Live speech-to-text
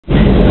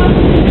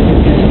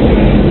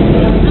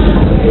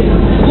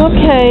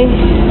Okay,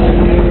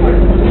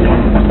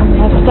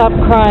 I've stopped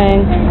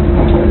crying.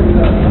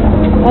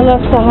 I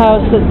left the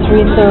house at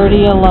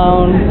 3:30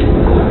 alone,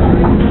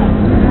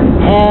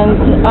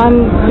 and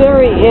I'm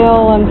very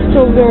ill. I'm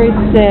still very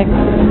sick,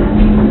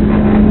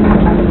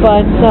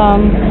 but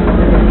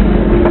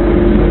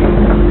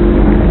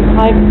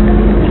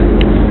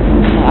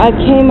I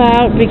came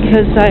out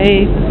because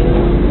I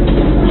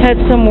had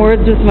some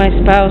words with my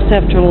spouse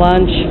after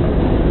lunch,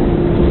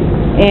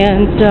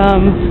 and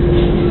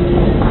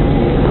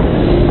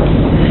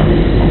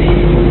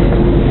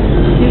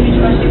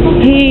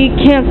he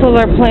canceled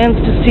our plans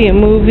to see a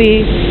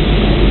movie,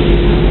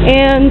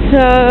 and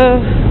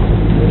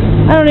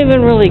I don't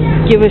even really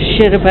give a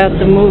shit about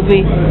the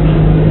movie.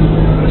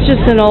 It's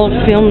just an old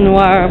film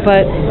noir,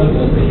 but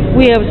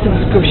we have a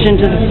subscription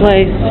to the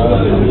place.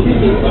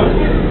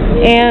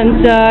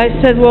 And I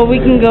said, well, we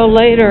can go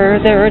later.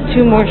 There are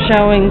 2 more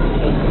showings.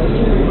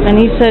 And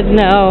he said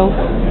no.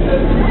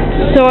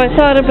 So I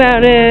thought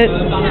about it,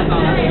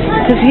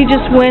 because he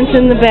just went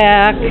in the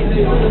back.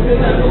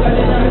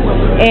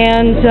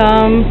 And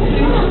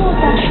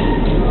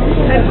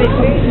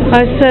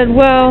I said,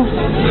 well,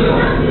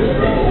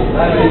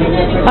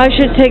 I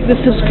should take the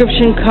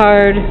subscription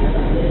card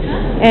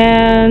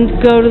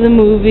and go to the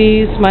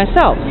movies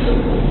myself.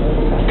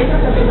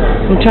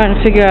 I'm trying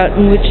to figure out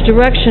in which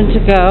direction to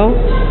go.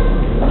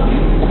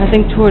 I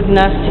think toward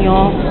Nation.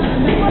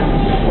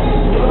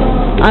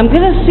 I'm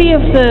going to see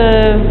if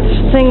the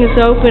thing is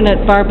open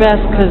at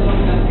Barbès, because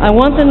I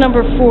want the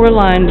number 4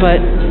 line, but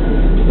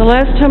the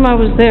last time I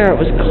was there it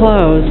was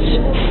closed.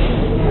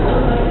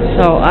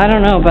 So I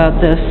don't know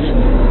about this.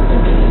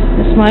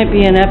 This might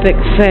be an epic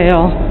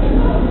fail.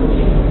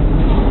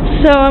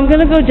 So I'm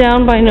going to go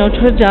down by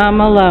Notre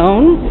Dame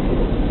alone.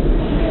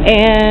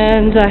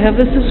 And I have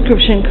the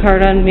subscription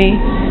card on me,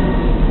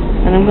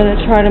 and I'm going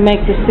to try to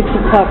make the 6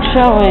 o'clock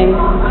showing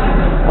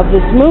of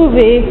this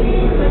movie.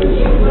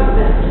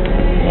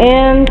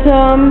 And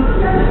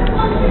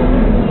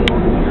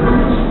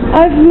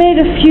I've made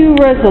a few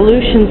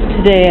resolutions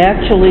today,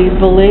 actually,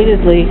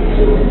 belatedly,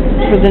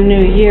 for the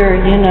new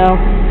year, you know.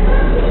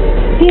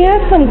 He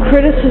has some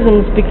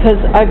criticisms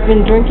because I've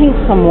been drinking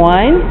some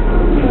wine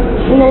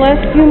in the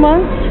last few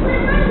months,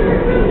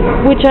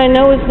 which I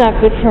know is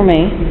not good for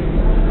me.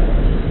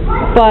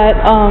 But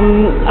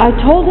I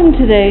told him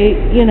today,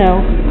 you know,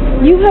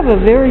 you have a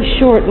very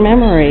short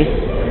memory,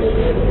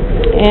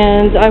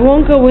 and I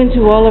won't go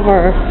into all of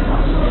our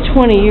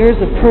 20 years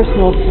of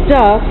personal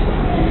stuff,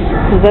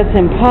 because that's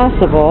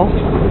impossible,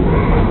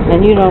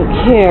 and you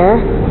don't care.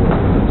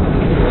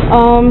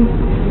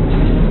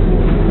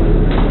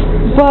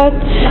 But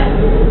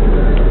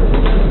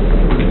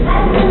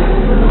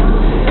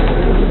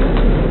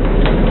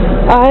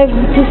I've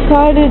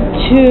decided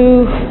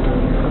to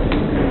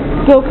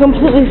go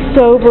completely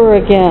sober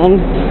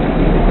again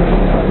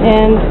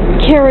and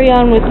carry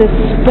on with this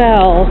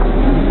spell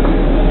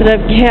that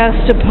I've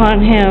cast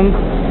upon him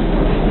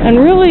and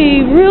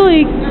really,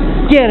 really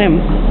get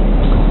him,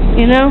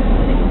 you know?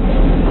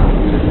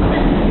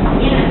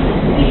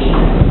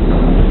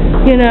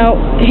 You know,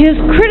 his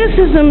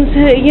criticisms,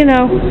 you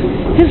know,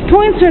 his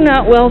points are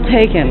not well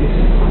taken.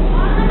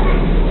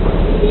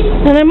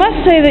 And I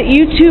must say that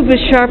YouTube has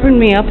sharpened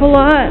me up a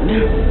lot.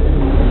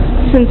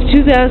 Since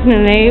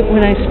 2008,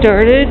 when I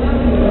started,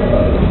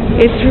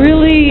 it's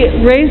really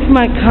raised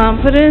my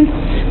confidence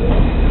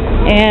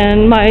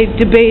and my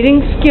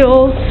debating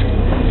skills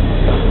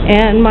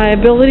and my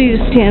ability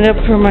to stand up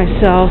for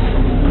myself.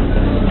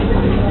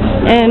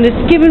 And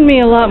it's given me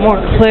a lot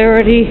more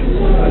clarity.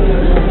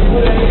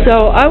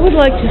 So I would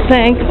like to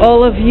thank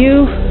all of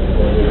you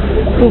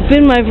who've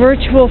been my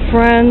virtual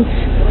friends.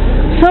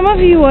 Some of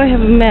you I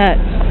have met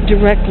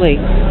directly.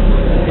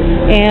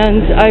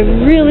 And I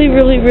really,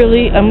 really,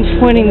 really, I'm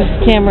pointing this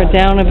camera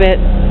down a bit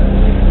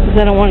because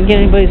I don't want to get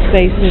anybody's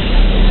faces.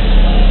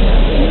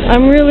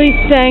 I'm really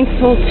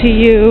thankful to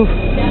you.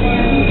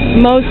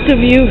 Most of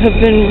you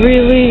have been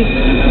really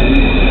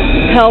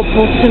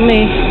helpful to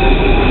me.